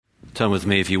Turn with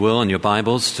me, if you will, in your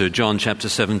Bibles to John chapter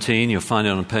 17. You'll find it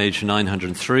on page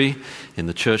 903 in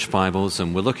the church Bibles.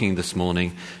 And we're looking this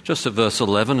morning just at verse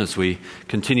 11 as we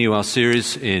continue our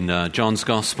series in John's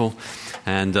Gospel.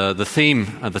 And the theme,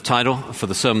 the title for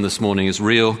the sermon this morning is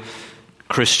Real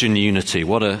Christian Unity.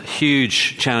 What a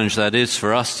huge challenge that is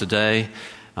for us today.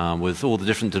 With all the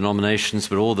different denominations,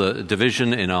 but all the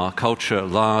division in our culture at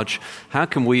large. How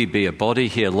can we be a body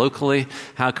here locally?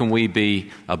 How can we be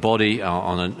a body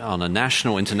on a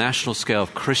national, international scale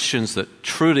of Christians that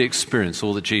truly experience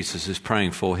all that Jesus is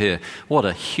praying for here? What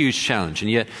a huge challenge. And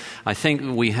yet, I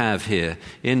think we have here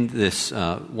in this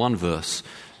one verse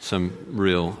some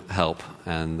real help.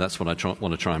 And that's what I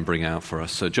want to try and bring out for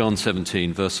us. So John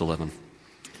 17, verse 11.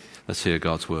 Let's hear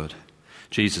God's word.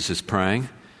 Jesus is praying.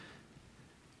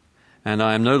 And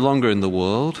I am no longer in the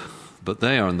world, but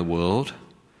they are in the world,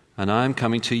 and I am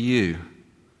coming to you.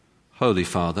 Holy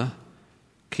Father,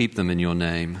 keep them in your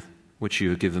name, which you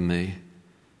have given me,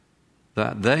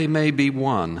 that they may be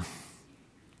one,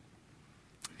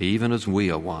 even as we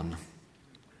are one.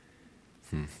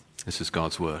 This is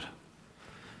God's word.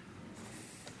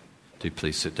 Do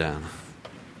please sit down.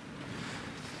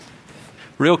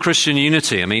 Real Christian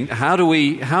unity. I mean, how are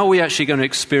we actually going to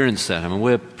experience that? I mean,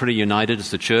 we're pretty united as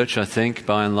the church, I think,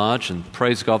 by and large, and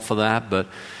praise God for that. But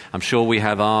I'm sure we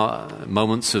have our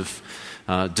moments of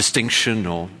distinction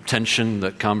or tension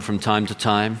that come from time to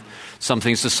time.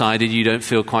 Something's decided you don't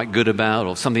feel quite good about,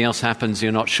 or something else happens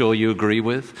you're not sure you agree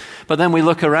with. But then we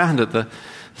look around at the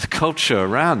culture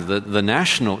around, the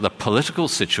national, the political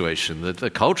situation, the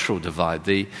cultural divide,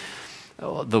 the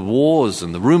wars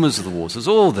and the rumors of the wars. There's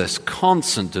all this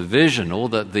constant division, all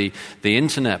that the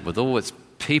internet with all its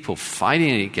people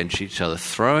fighting against each other,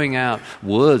 throwing out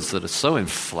words that are so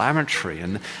inflammatory.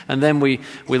 And then we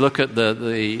look at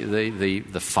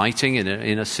the fighting in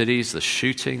inner cities, the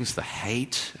shootings, the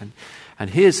hate. And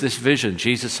here's this vision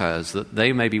Jesus has, that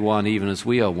they may be one even as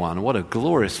we are one. What a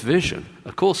glorious vision.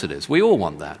 Of course it is. We all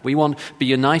want that. We want to be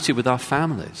united with our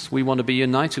families. We want to be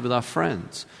united with our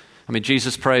friends. I mean,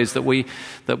 Jesus prays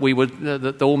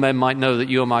that all men might know that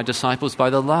you are my disciples by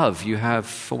the love you have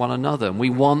for one another. And we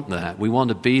want that. We want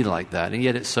to be like that. And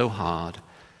yet it's so hard.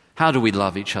 How do we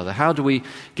love each other? How do we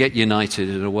get united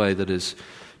in a way that is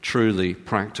truly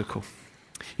practical?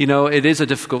 You know, it is a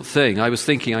difficult thing. I was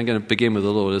thinking I'm going to begin with a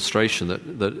little illustration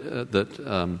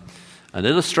an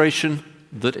illustration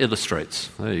that illustrates.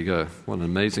 There you go. What an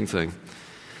amazing thing.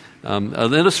 An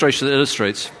illustration that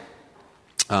illustrates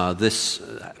this,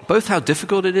 both how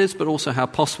difficult it is, but also how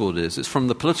possible it is. It's from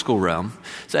the political realm.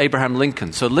 It's Abraham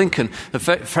Lincoln. So Lincoln, the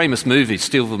famous movie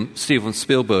Steven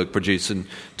Spielberg produced in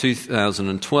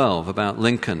 2012 about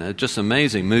Lincoln, just an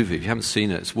amazing movie. If you haven't seen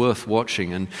it, it's worth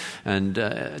watching. And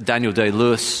Daniel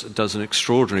Day-Lewis does an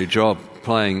extraordinary job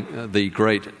playing the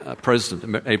great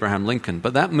President Abraham Lincoln.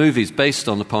 But that movie is based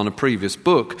upon a previous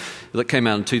book that came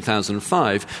out in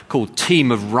 2005 called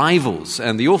Team of Rivals.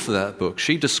 And the author of that book,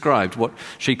 she described what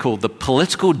she called the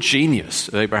political genius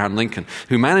of Abraham Lincoln,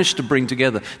 who managed to bring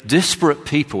together disparate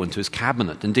people into his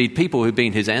cabinet. Indeed, people who'd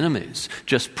been his enemies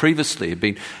just previously had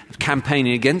been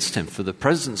campaigning against him for the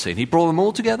presidency. And he brought them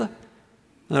all together.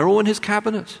 And they're all in his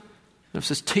cabinet. And it's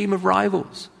this team of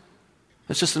rivals.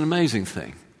 It's just an amazing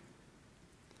thing.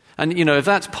 And, you know, if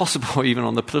that's possible even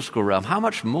on the political realm, how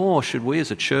much more should we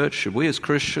as a church, should we as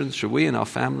Christians, should we in our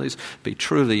families be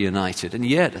truly united? And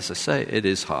yet, as I say, it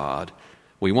is hard.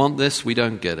 We want this, we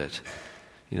don't get it.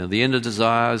 You know, the inner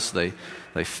desires, we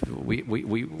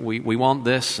want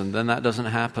this, and then that doesn't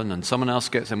happen, and someone else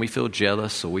gets, and we feel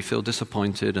jealous, or we feel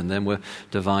disappointed, and then we're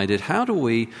divided. How do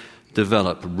we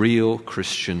develop real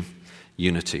Christian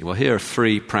unity? Well, here are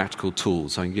three practical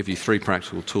tools. I can give you three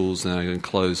practical tools, and I'm going to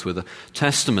close with a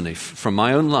testimony from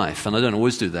my own life, and I don't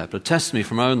always do that, but a testimony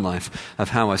from my own life of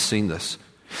how I've seen this.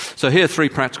 So here are three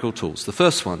practical tools. The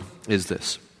first one is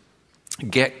this: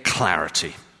 get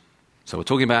clarity. So we're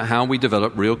talking about how we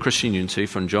develop real Christian unity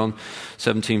from John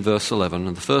 17, verse 11,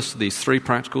 and the first of these three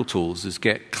practical tools is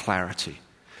get clarity.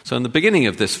 So in the beginning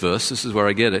of this verse, this is where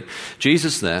I get it,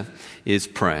 Jesus there is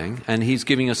praying, and he's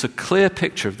giving us a clear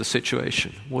picture of the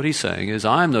situation. What he's saying is,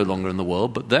 I am no longer in the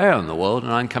world, but they are in the world,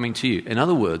 and I'm coming to you. In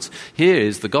other words, here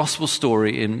is the gospel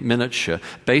story in miniature,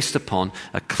 based upon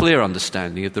a clear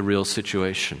understanding of the real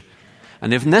situation.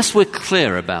 And unless we're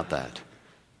clear about that,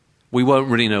 we won't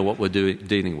really know what we're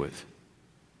dealing with.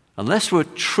 Unless we're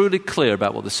truly clear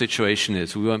about what the situation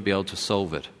is, we won't be able to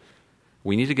solve it.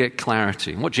 We need to get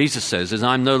clarity. And what Jesus says is,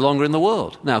 I'm no longer in the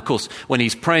world. Now, of course, when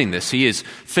he's praying this, he is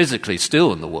physically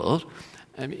still in the world.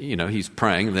 I mean, he's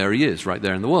praying, and there he is, right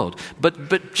there in the world.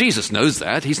 But Jesus knows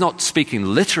that. He's not speaking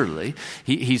literally.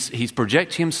 He's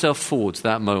projecting himself forward to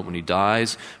that moment when he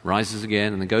dies, rises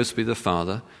again, and then goes to be the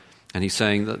Father. And he's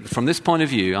saying that from this point of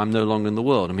view, I'm no longer in the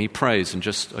world. I mean, he prays in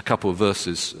just a couple of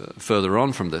verses further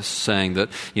on from this, saying that,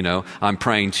 I'm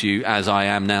praying to you as I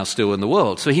am now still in the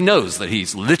world. So he knows that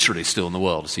he's literally still in the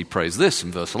world as he prays this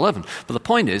in verse 11. But the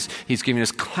point is, he's giving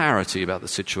us clarity about the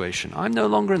situation. I'm no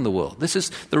longer in the world. This is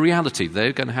the reality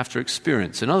they're going to have to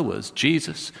experience. In other words,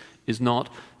 Jesus is not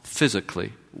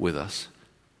physically with us.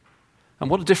 And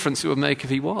what a difference it would make if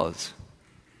he was.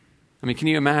 I mean, can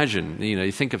you imagine,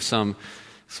 you think of some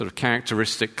sort of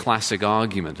characteristic classic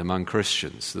argument among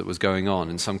Christians that was going on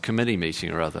in some committee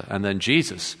meeting or other, and then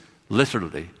Jesus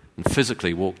literally and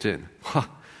physically walked in. That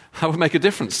would make a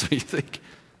difference, do you think?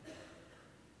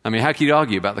 I mean, how can you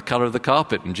argue about the color of the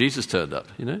carpet and Jesus turned up,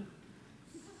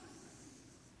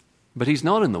 But he's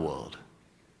not in the world.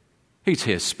 He's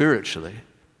here spiritually,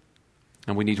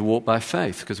 and we need to walk by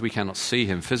faith because we cannot see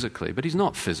him physically, but he's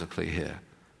not physically here.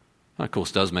 That, of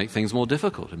course, does make things more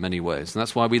difficult in many ways. And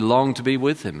that's why we long to be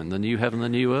with him in the new heaven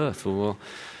and the new earth, where we'll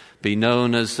be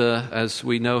known as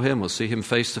we know him. We'll see him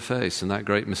face to face in that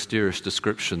great mysterious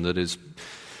description that is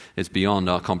beyond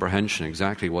our comprehension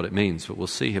exactly what it means. But we'll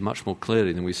see him much more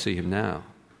clearly than we see him now.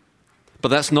 But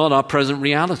that's not our present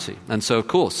reality. And so, of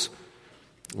course,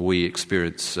 we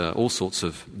experience all sorts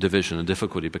of division and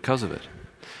difficulty because of it.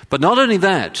 But not only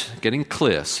that, getting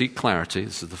clear, seek clarity,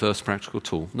 this is the first practical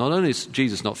tool. Not only is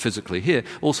Jesus not physically here,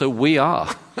 also we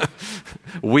are.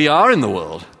 We are in the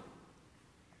world.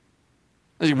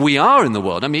 We are in the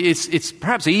world. I mean, it's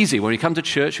perhaps easy when you come to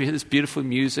church, we hear this beautiful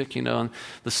music, and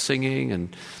the singing,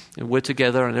 and we're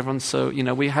together, and everyone's so,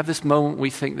 we have this moment we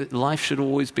think that life should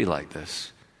always be like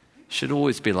this. Should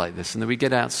always be like this. And then we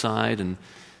get outside and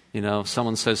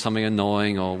someone says something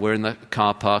annoying, or we're in the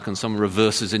car park and someone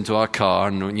reverses into our car,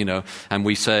 and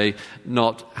we say,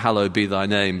 not hallowed be thy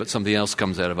name, but something else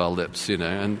comes out of our lips,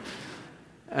 and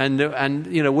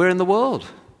we're in the world.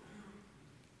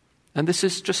 And this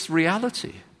is just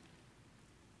reality.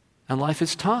 And life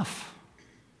is tough.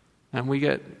 And we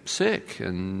get sick,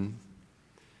 and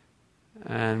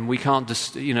we can't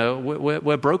just,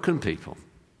 we're broken people.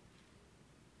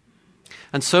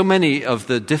 And so many of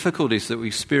the difficulties that we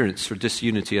experience through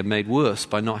disunity are made worse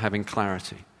by not having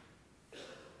clarity.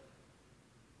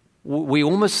 We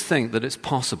almost think that it's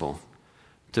possible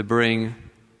to bring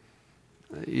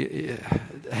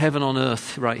heaven on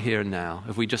earth right here and now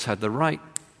if we just had the right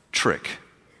trick,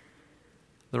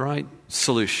 the right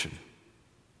solution.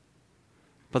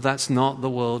 But that's not the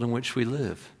world in which we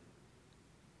live.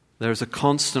 There is a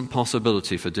constant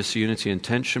possibility for disunity and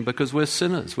tension because we're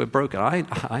sinners, we're broken.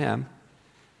 I am.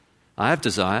 I have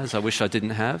desires I wish I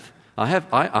didn't have.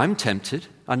 I'm tempted.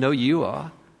 I know you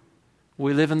are.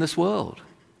 We live in this world.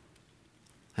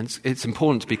 And it's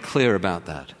important to be clear about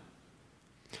that.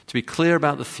 To be clear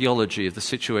about the theology of the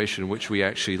situation in which we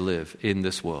actually live in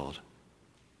this world.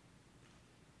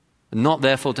 And not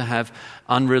therefore to have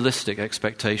unrealistic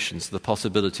expectations of the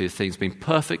possibility of things being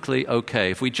perfectly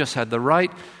okay. If we just had the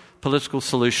right political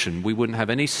solution, we wouldn't have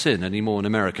any sin anymore in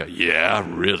America. Yeah,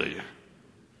 really.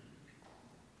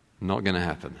 Not going to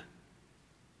happen.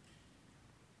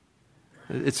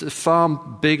 It's a far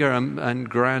bigger and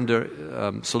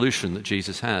grander solution that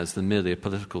Jesus has than merely a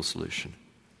political solution.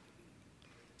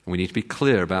 We need to be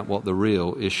clear about what the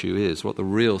real issue is,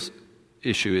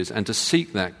 and to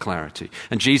seek that clarity.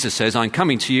 And Jesus says, I'm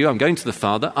coming to you, I'm going to the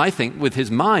Father, I think with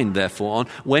his mind, therefore, on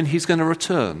when he's going to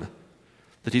return,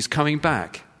 that he's coming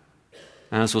back.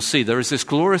 And as we'll see, there is this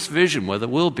glorious vision where there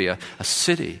will be a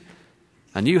city,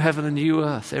 a new heaven and new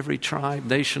earth, every tribe,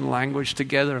 nation, language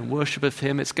together and worship of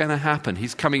him. It's going to happen.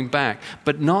 He's coming back,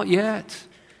 but not yet.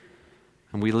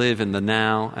 And we live in the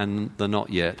now and the not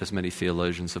yet, as many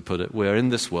theologians have put it. We're in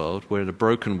this world, we're in a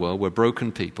broken world, we're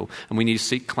broken people, and we need to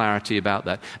seek clarity about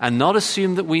that. And not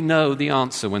assume that we know the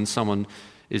answer when someone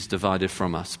is divided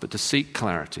from us, but to seek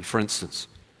clarity. For instance,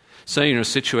 say you're in a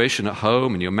situation at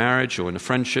home, in your marriage, or in a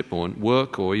friendship, or in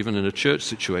work, or even in a church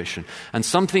situation, and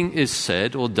something is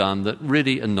said or done that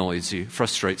really annoys you,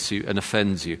 frustrates you, and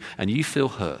offends you, and you feel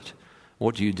hurt.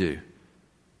 What do?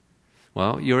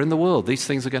 Well, you're in the world. These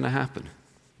things are going to happen.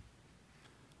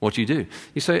 What do?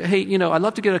 You say, hey, I'd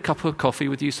love to get a cup of coffee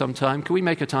with you sometime. Can we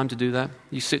make a time to do that?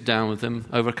 You sit down with them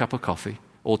over a cup of coffee,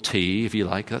 or tea if you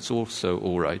like. That's also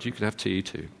all right. You could have tea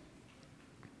too.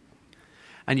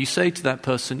 And you say to that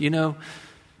person,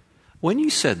 when you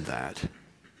said that,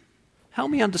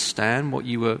 help me understand what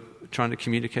you were trying to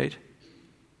communicate.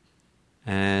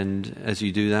 And as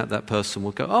you do that, that person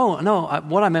will go, oh, no,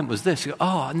 what I meant was this. You go,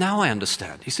 oh, now I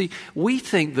understand. You see, we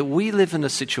think that we live in a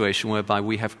situation whereby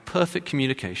we have perfect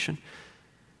communication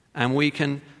and we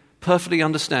can perfectly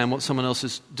understand what someone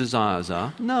else's desires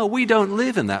are. No, we don't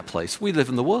live in that place. We live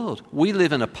in the world. We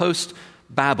live in a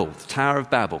post-Babel, the Tower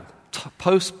of Babel,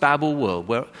 post-Babel world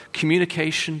where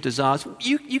communication, desires,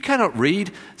 you cannot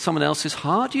read someone else's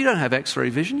heart. You don't have X-ray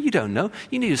vision. You don't know.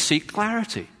 You need to seek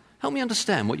clarity. Help me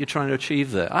understand what you're trying to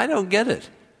achieve there. I don't get it.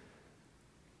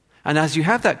 And as you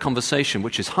have that conversation,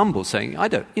 which is humble, saying, I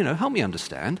don't, help me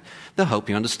understand, they'll help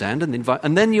you understand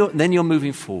and then you're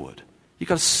moving forward. You've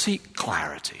got to seek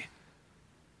clarity.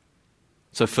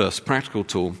 So first, practical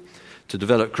tool to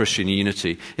develop Christian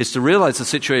unity is to realize the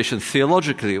situation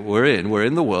theologically that we're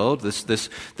in the world,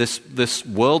 this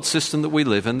world system that we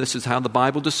live in. This is how the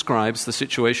Bible describes the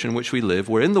situation in which we live.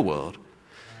 We're in the world.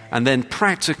 And then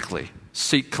practically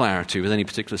seek clarity with any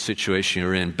particular situation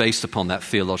you're in based upon that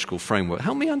theological framework.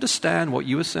 Help me understand what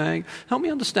you were saying. Help me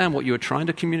understand what you were trying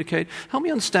to communicate. Help me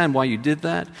understand why you did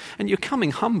that. And you're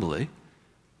coming humbly.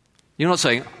 You're not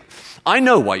saying, I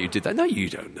know why you did that. No, you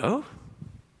don't know.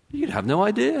 You'd have no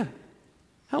idea.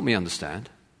 Help me understand.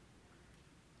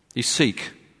 You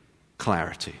seek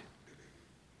clarity.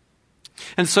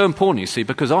 And it's so important, you see,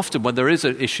 because often when there is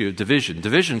an issue of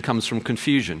division comes from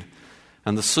confusion.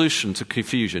 And the solution to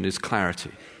confusion is clarity.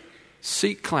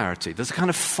 Seek clarity. There's a kind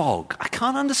of fog. I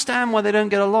can't understand why they don't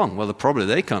get along. Well, probably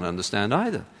they can't understand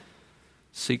either.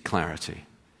 Seek clarity.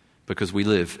 Because we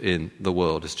live in the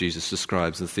world, as Jesus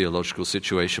describes the theological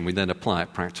situation. We then apply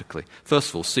it practically. First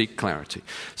of all, seek clarity.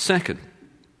 Second,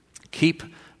 keep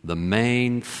the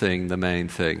main thing the main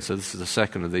thing. So this is the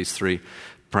second of these three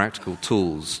practical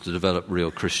tools to develop real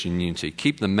Christian unity.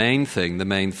 Keep the main thing the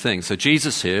main thing. So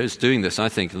Jesus here is doing this, I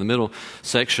think, in the middle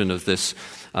section of this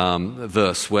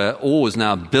verse, where all is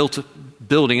now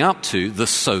building up to the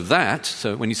so that.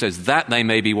 So when he says that they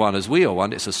may be one as we are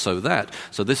one, it's a so that.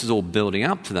 So this is all building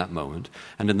up to that moment.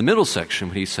 And in the middle section,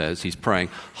 when he says he's praying,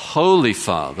 Holy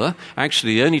Father,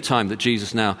 actually the only time that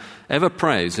Jesus now ever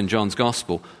prays in John's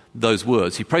Gospel those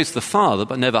words. He prays the Father,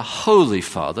 but never Holy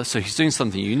Father. So he's doing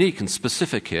something unique and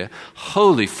specific here.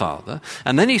 Holy Father.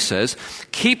 And then he says,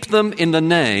 keep them in the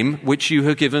name which you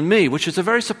have given me, which is a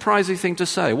very surprising thing to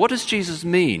say. What does Jesus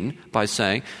mean by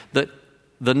saying that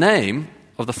the name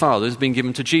of the Father has been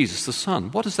given to Jesus, the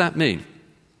Son? What does that mean?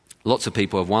 Lots of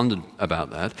people have wondered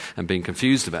about that and been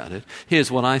confused about it. Here's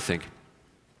what I think.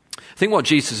 I think what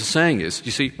Jesus is saying is,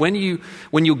 you see, when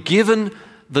you're given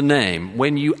the name,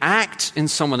 when you act in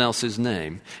someone else's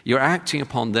name, you're acting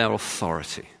upon their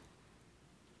authority.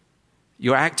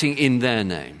 You're acting in their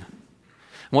name.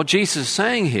 And what Jesus is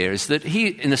saying here is that he,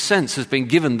 in a sense, has been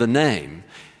given the name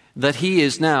that he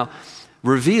is now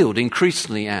revealed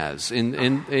increasingly as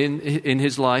in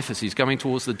his life, as he's coming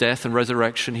towards the death and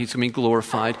resurrection, he's going to be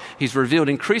glorified. He's revealed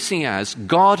increasingly as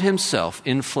God himself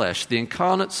in flesh, the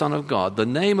incarnate Son of God. The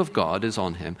name of God is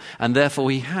on him, and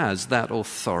therefore he has that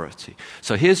authority.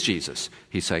 So here's Jesus.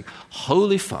 He's saying,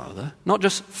 Holy Father, not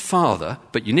just Father,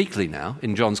 but uniquely now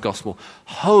in John's Gospel,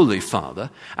 Holy Father.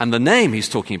 And the name he's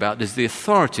talking about is the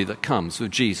authority that comes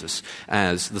with Jesus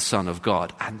as the Son of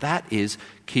God. And that is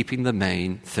keeping the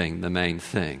main thing the main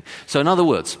thing. So in other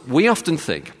words, we often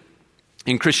think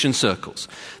in Christian circles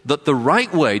that the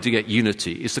right way to get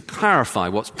unity is to clarify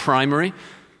what's primary,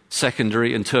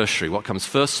 secondary, and tertiary, what comes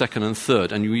first, second, and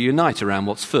third, and you unite around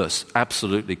what's first.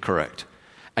 Absolutely correct.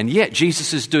 And yet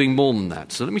Jesus is doing more than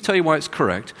that. So let me tell you why it's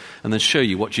correct and then show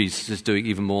you what Jesus is doing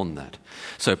even more than that.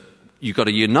 So you've got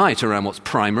to unite around what's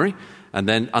primary and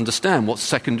then understand what's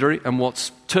secondary and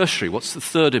what's tertiary, what's the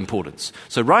third importance.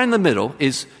 So right in the middle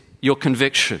is your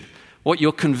conviction. What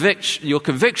your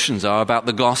convictions are about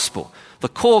the gospel, the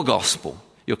core gospel.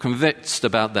 You're convinced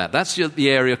about that. That's the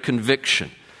area of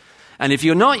conviction. And if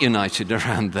you're not united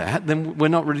around that, then we're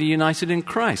not really united in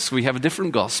Christ. We have a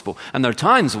different gospel. And there are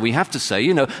times we have to say,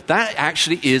 that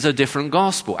actually is a different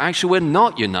gospel. Actually, we're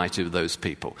not united with those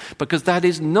people because that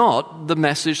is not the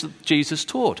message that Jesus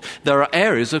taught. There are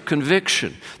areas of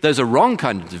conviction. There's a wrong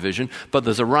kind of division, but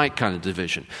there's a right kind of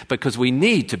division because we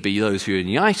need to be those who are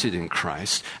united in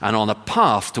Christ and on a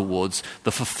path towards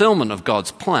the fulfillment of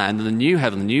God's plan in the new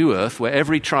heaven, the new earth, where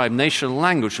every tribe, nation, and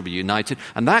language will be united,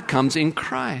 and that comes in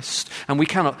Christ. And we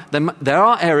cannot, there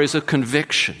are areas of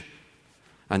conviction,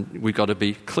 and we've got to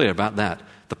be clear about that,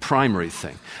 the primary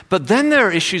thing. But then there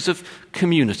are issues of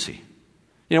community.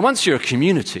 Once you're a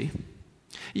community,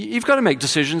 You've got to make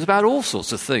decisions about all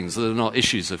sorts of things that are not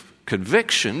issues of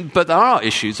conviction, but there are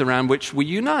issues around which we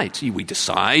unite. We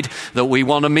decide that we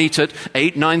want to meet at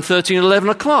 8, 9:30 and 11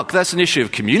 o'clock. That's an issue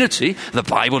of community. The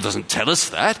Bible doesn't tell us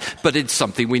that, but it's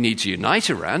something we need to unite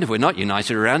around. If we're not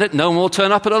united around it, no one will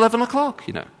turn up at 11 o'clock,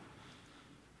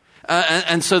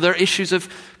 And so there are issues of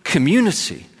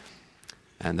community.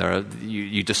 And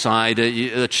you decide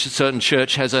a certain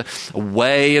church has a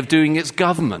way of doing its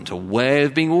government, a way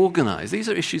of being organized. These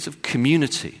are issues of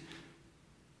community.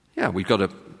 Yeah, we've got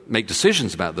to make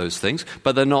decisions about those things,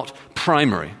 but they're not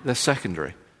primary, they're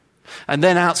secondary. And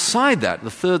then outside that,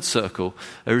 the third circle,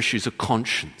 are issues of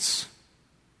conscience.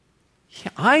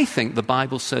 Yeah, I think the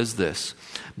Bible says this,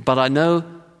 but I know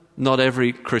not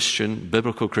every Christian,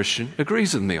 biblical Christian,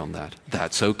 agrees with me on that.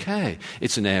 That's okay.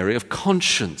 It's an area of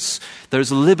conscience.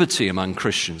 There's liberty among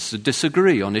Christians to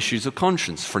disagree on issues of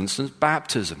conscience. For instance,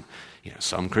 baptism.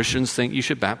 Some Christians think you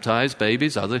should baptize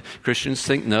babies. Other Christians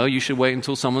think, no, you should wait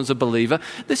until someone's a believer.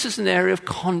 This is an area of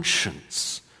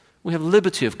conscience. We have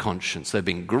liberty of conscience. There have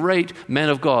been great men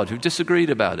of God who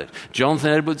disagreed about it. Jonathan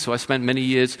Edwards, who I spent many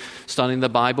years studying the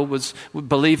Bible,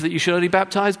 believed that you should only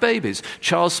baptize babies.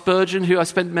 Charles Spurgeon, who I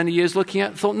spent many years looking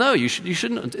at, thought, no, you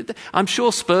shouldn't. I'm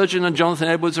sure Spurgeon and Jonathan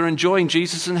Edwards are enjoying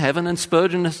Jesus in heaven, and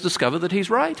Spurgeon has discovered that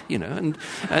he's right, it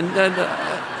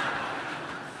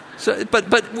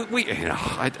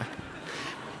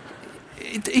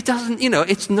doesn't,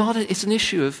 it's an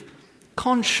issue of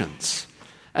conscience.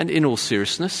 And in all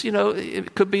seriousness,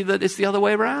 it could be that it's the other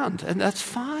way around, and that's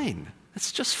fine.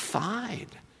 It's just fine.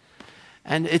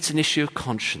 And it's an issue of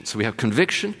conscience. So we have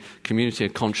conviction, community,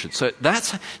 and conscience. So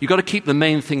you've got to keep the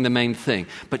main thing.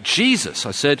 But Jesus,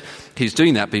 I said, he's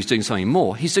doing that, but he's doing something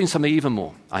more. He's doing something even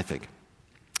more, I think.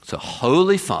 So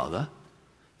Holy Father,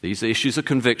 these are issues of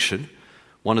conviction.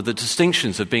 One of the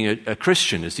distinctions of being a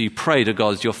Christian is you pray to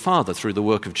God as your Father through the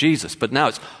work of Jesus. But now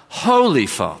it's Holy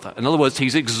Father. In other words,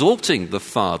 he's exalting the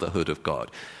fatherhood of God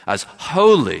as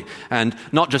holy and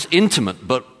not just intimate,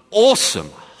 but awesome,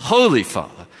 Holy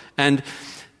Father. And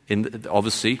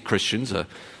obviously, Christians are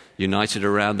united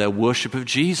around their worship of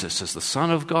Jesus as the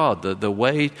Son of God, the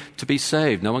way to be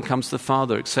saved. No one comes to the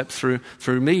Father except through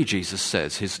me, Jesus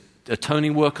says. His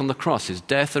atoning work on the cross, his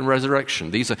death and resurrection.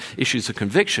 These are issues of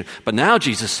conviction. But now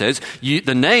Jesus says,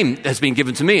 the name has been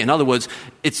given to me. In other words,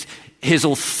 it's his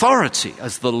authority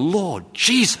as the Lord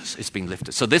Jesus is being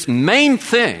lifted. So this main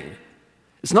thing,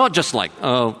 it's not just like,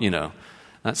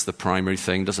 that's the primary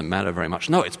thing, doesn't matter very much.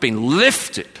 No, it's been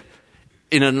lifted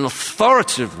in an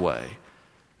authoritative way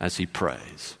as he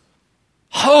prays.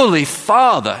 Holy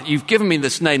Father, you've given me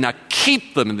this name. Now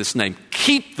keep them in this name.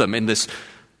 Keep them in this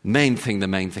the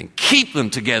main thing. Keep them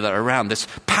together around this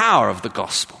power of the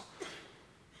gospel.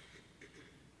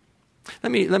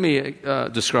 Let me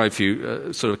describe for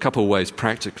you sort of a couple of ways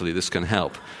practically this can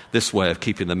help, this way of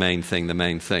keeping the main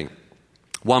thing.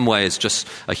 One way is just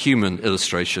a human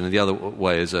illustration, and the other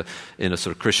way is in a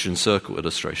sort of Christian circle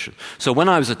illustration. So when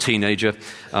I was a teenager,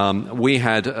 we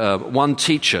had one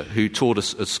teacher who taught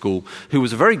us at school who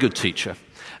was a very good teacher.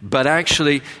 But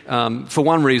actually, for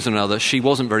one reason or another, she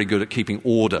wasn't very good at keeping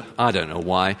order. I don't know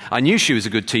why. I knew she was a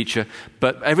good teacher,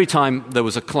 but every time there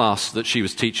was a class that she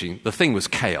was teaching, the thing was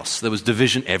chaos. There was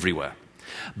division everywhere.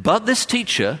 But this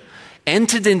teacher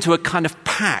entered into a kind of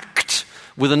pact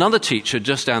with another teacher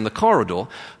just down the corridor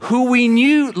who we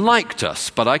knew liked us,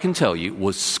 but I can tell you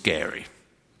was scary.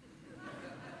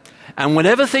 And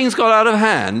whenever things got out of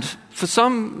hand, for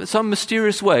some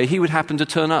mysterious way, he would happen to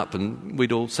turn up and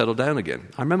we'd all settle down again.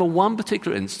 I remember one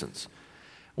particular instance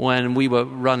when we were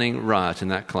running riot in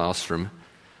that classroom,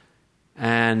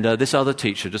 and this other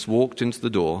teacher just walked into the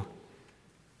door,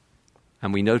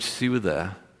 and we noticed he was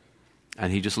there,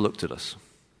 and he just looked at us.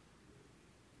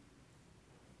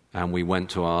 And we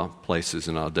went to our places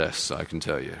and our desks, I can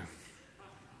tell you.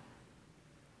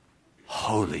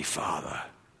 Holy Father,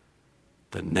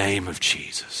 the name of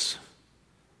Jesus.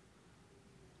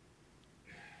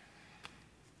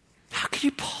 How can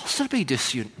you possibly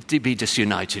be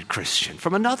disunited Christian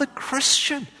from another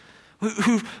Christian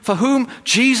for whom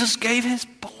Jesus gave his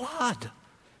blood?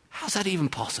 How's that even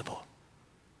possible?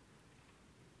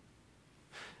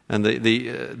 And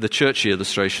the churchy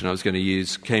illustration I was going to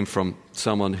use came from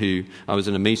someone who, I was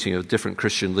in a meeting of different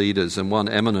Christian leaders, and one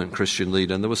eminent Christian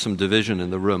leader, and there was some division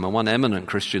in the room, and one eminent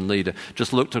Christian leader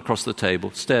just looked across the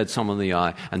table, stared someone in the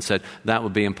eye, and said, that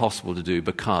would be impossible to do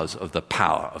because of the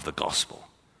power of the gospel.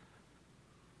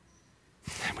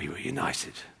 And we were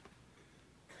united.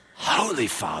 Holy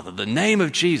Father, the name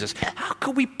of Jesus. How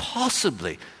could we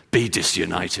possibly be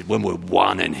disunited when we're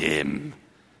one in him?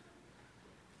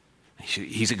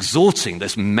 He's exalting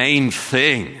this main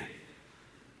thing.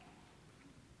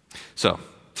 So,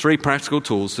 3 practical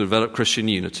tools to develop Christian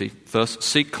unity. First,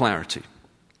 seek clarity,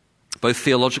 both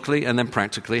theologically and then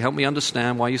practically. Help me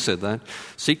understand why you said that.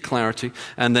 Seek clarity.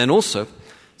 And then also,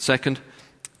 second,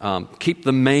 keep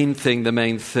the main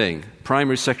thing.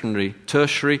 Primary, secondary,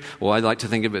 tertiary, or I like to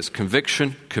think of it as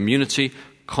conviction, community,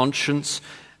 conscience,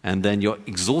 and then you're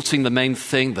exalting the main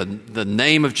thing, the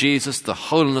name of Jesus, the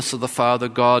holiness of the Father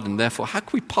God, and therefore, how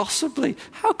could we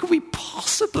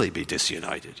possibly be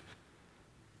disunited?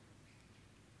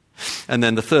 And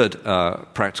then the third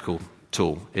practical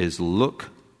tool is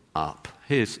look up.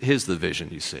 Here's the vision,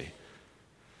 you see.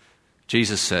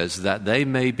 Jesus says that they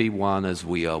may be one as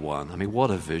we are one. I mean, what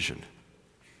a vision.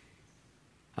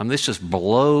 I mean, this just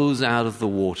blows out of the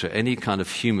water any kind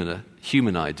of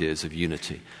human ideas of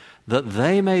unity. That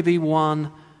they may be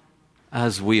one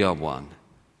as we are one.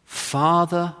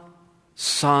 Father,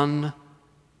 Son,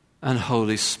 and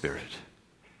Holy Spirit.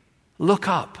 Look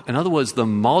up. In other words, the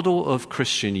model of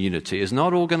Christian unity is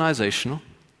not organizational.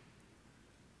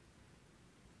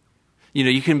 You know,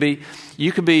 you can be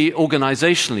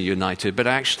organizationally united, but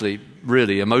actually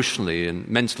really emotionally and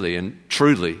mentally and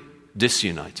truly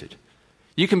disunited.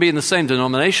 You can be in the same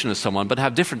denomination as someone, but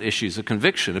have different issues of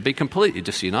conviction and be completely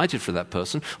disunited from that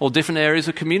person, or different areas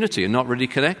of community and not really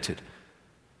connected.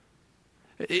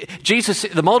 Jesus,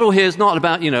 the model here is not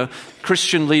about,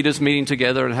 Christian leaders meeting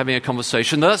together and having a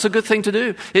conversation. That's a good thing to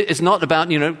do. It's not about,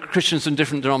 Christians in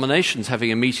different denominations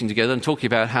having a meeting together and talking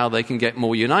about how they can get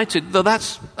more united. Though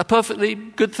that's a perfectly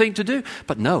good thing to do.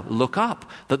 But no, look up,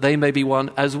 that they may be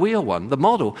one as we are one. The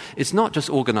model is not just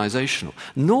organizational,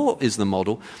 nor is the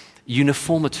model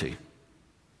uniformity.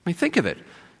 I mean, think of it.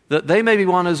 That they may be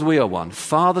one as we are one.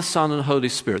 Father, Son, and Holy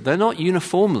Spirit. They're not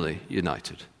uniformly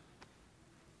united.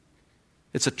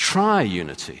 It's a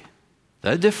tri-unity.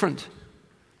 They're different.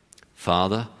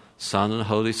 Father, Son, and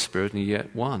Holy Spirit, and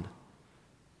yet one.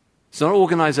 It's not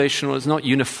organizational, it's not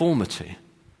uniformity.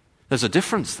 There's a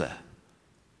difference there.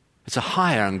 It's a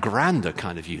higher and grander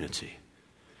kind of unity.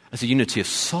 It's a unity of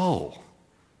soul.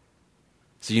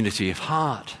 It's a unity of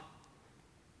heart.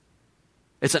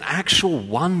 It's an actual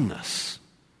oneness,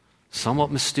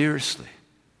 somewhat mysteriously.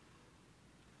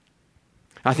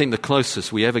 I think the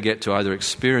closest we ever get to either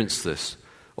experience this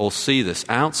or see this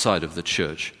outside of the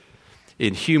church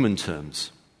in human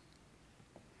terms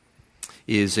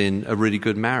is in a really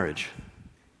good marriage.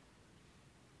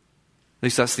 At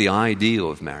least that's the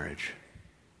ideal of marriage.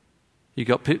 You've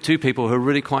got two people who are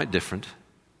really quite different,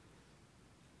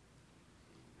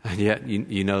 and yet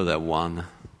you know they're one.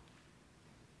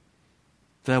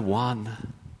 They're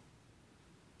one.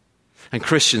 And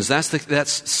Christians,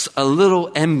 that's a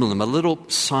little emblem, a little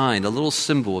sign, a little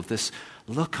symbol of this.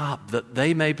 Look up, that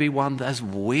they may be one as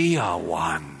we are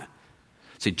one.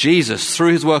 See, Jesus,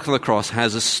 through his work on the cross,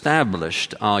 has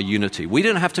established our unity. We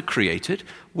don't have to create it.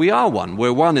 We are one.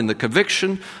 We're one in the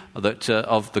conviction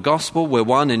of the gospel. We're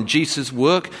one in Jesus'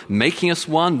 work, making us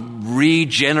one,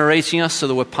 regenerating us so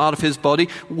that we're part of his body.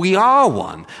 We are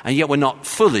one. And yet we're not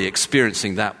fully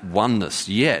experiencing that oneness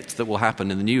yet that will happen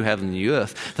in the new heaven and new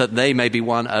earth, that they may be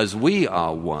one as we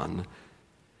are one.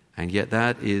 And yet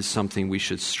that is something we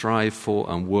should strive for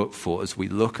and work for as we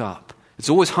look up. It's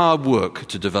always hard work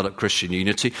to develop Christian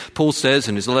unity. Paul says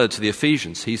in his letter to the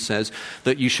Ephesians, he says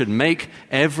that you should make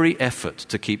every effort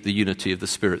to keep the unity of the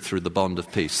Spirit through the bond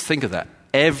of peace. Think of that.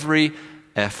 Every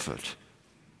effort.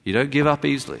 You don't give up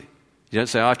easily. You don't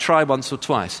say, I've tried once or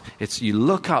twice. It's you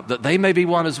look up that they may be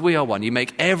one as we are one. You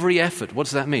make every effort. What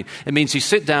does that mean? It means you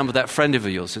sit down with that friend of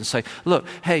yours and say, look,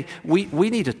 hey, we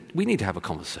need to have a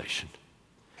conversation.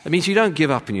 It means you don't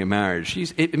give up in your marriage.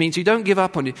 It means you don't give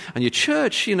up on your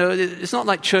church. It's not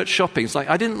like church shopping. It's like,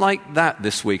 I didn't like that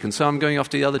this week, and so I'm going off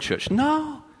to the other church.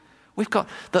 No. We've got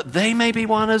that they may be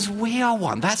one as we are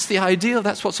one. That's the ideal.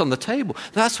 That's what's on the table.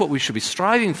 That's what we should be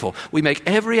striving for. We make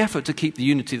every effort to keep the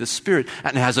unity of the Spirit,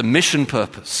 and it has a mission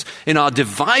purpose. In our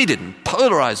divided and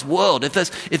polarized world, if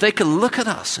they can look at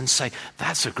us and say,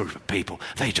 that's a group of people,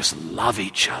 they just love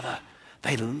each other.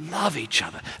 They love each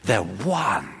other. They're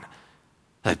one.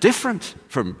 They're different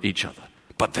from each other,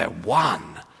 but they're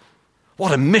one.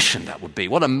 What a mission that would be.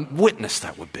 What a witness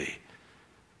that would be.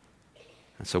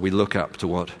 And so we look up to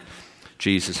what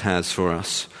Jesus has for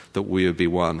us, that we would be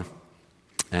one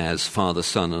as Father,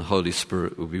 Son, and Holy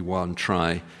Spirit would be one.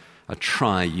 A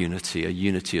tri-unity, a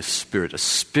unity of spirit, a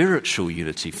spiritual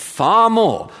unity,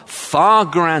 far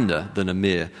grander than a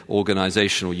mere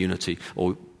organizational unity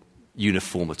or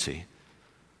uniformity.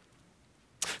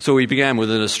 So we began with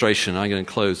an illustration. I'm going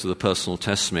to close with a personal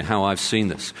testimony, how I've seen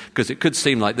this. Because it could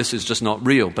seem like this is just not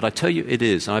real, but I tell you it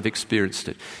is, and I've experienced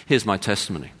it. Here's my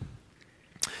testimony.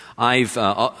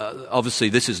 Obviously,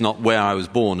 this is not where I was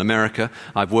born, America.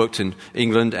 I've worked in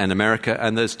England and America,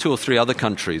 and there's 2 or 3 other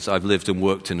countries I've lived and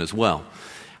worked in as well.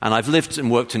 And I've lived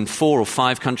and worked in 4 or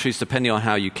 5 countries, depending on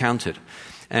how you count it.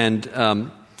 And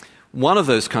one of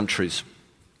those countries,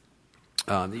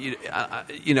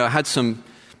 had some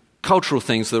cultural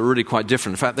things that are really quite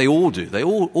different. In fact, they all do. They're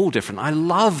all different. I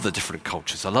love the different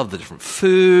cultures. I love the different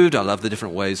food. I love the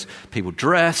different ways people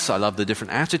dress. I love the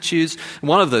different attitudes.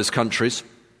 One of those countries,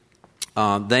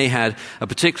 they had a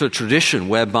particular tradition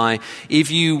whereby if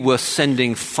you were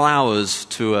sending flowers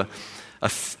to a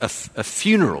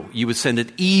funeral, you would send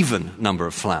an even number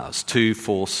of flowers, 2,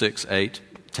 4, 6, 8,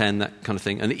 10, that kind of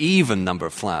thing, an even number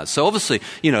of flowers. So obviously,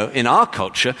 in our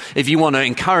culture, if you want to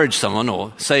encourage someone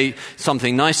or say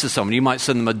something nice to someone, you might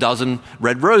send them a dozen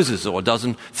red roses or a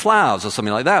dozen flowers or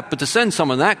something like that. But to send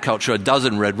someone in that culture a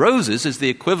dozen red roses is the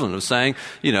equivalent of saying,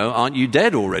 aren't you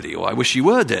dead already? Or I wish you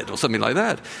were dead, or something like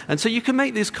that. And so you can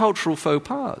make these cultural faux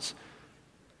pas.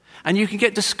 And you can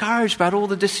get discouraged about all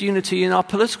the disunity in our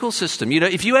political system.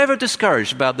 If you're ever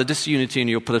discouraged about the disunity in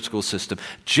your political system,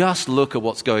 just look at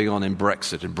what's going on in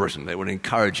Brexit in Britain. They would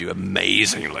encourage you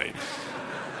amazingly.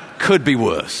 Could be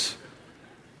worse.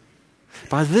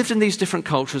 But I've lived in these different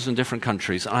cultures and different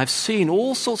countries, and I've seen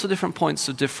all sorts of different points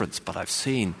of difference, but I've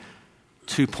seen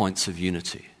 2 points of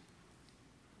unity.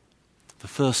 The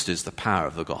first is the power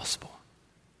of the gospel.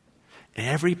 In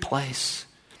every place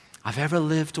I've ever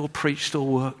lived or preached or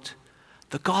worked,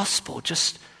 the gospel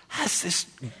just has this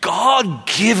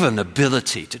God-given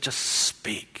ability to just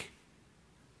speak.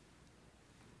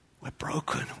 We're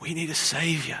broken. We need a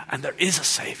Savior, and there is a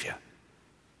Savior.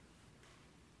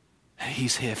 And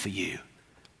He's here for you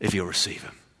if you'll receive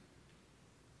Him.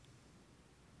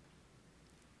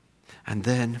 And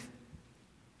then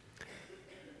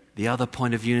the other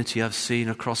point of unity I've seen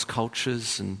across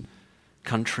cultures and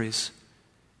countries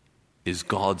is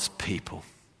God's people.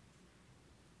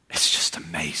 It's just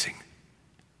amazing.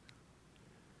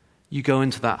 You go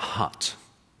into that hut.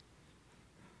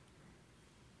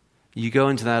 You go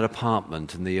into that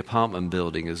apartment, and the apartment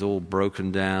building is all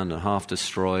broken down and half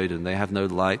destroyed, and they have no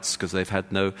lights because they've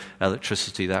had no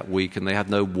electricity that week, and they had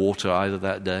no water either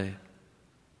that day.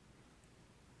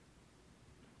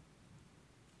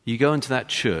 You go into that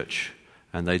church,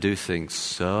 and they do things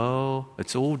so...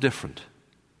 It's all different.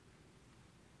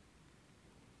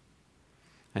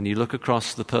 And you look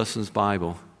across the person's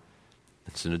Bible,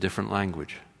 it's in a different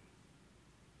language.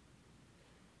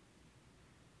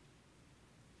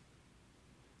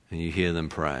 And you hear them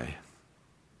pray.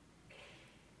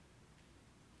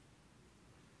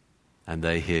 And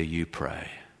they hear you pray.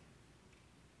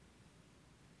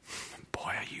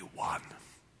 Boy, are you one.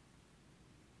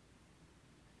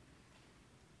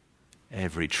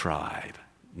 Every tribe,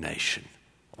 nation,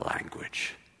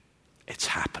 language, it's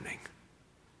happening.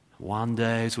 One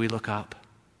day as we look up,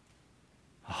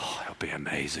 it'll be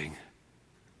amazing.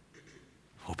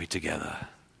 We'll be together.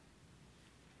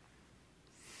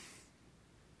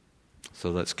 So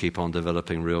let's keep on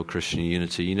developing real Christian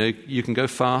unity. You can go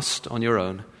fast on your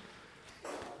own,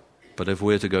 but if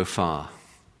we're to go far,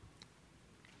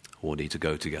 we'll need to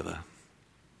go together.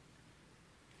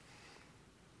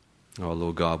 Oh,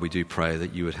 Lord God, we do pray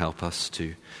that you would help us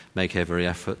to make every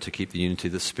effort to keep the unity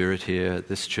of the Spirit here at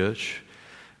this church.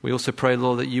 We also pray,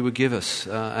 Lord, that you would give us,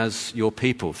 as your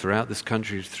people throughout this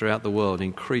country, throughout the world,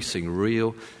 increasing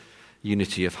real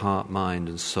unity of heart, mind,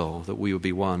 and soul, that we would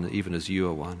be one even as you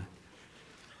are one.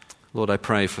 Lord, I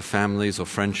pray for families or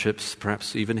friendships,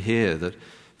 perhaps even here, that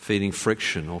feeling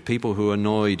friction, or people who are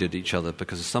annoyed at each other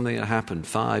because of something that happened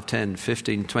 5, 10,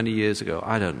 15, 20 years ago.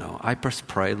 I don't know. I just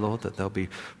pray, Lord, that there'll be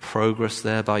progress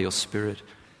there by your Spirit,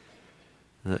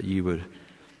 that you would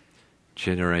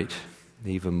generate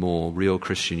even more real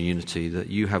Christian unity that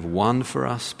you have won for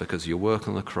us because of your work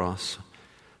on the cross.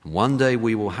 And one day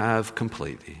we will have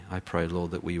completely. I pray, Lord,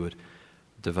 that we would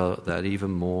develop that even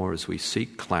more as we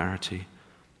seek clarity,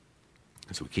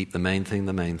 as we keep the main thing,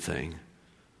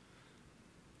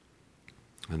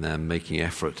 and then making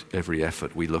every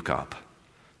effort we look up,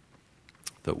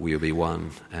 that we will be one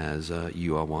as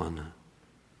you are one.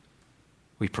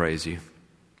 We praise you,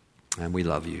 and we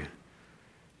love you.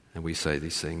 And we say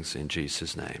these things in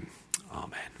Jesus' name.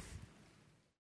 Amen.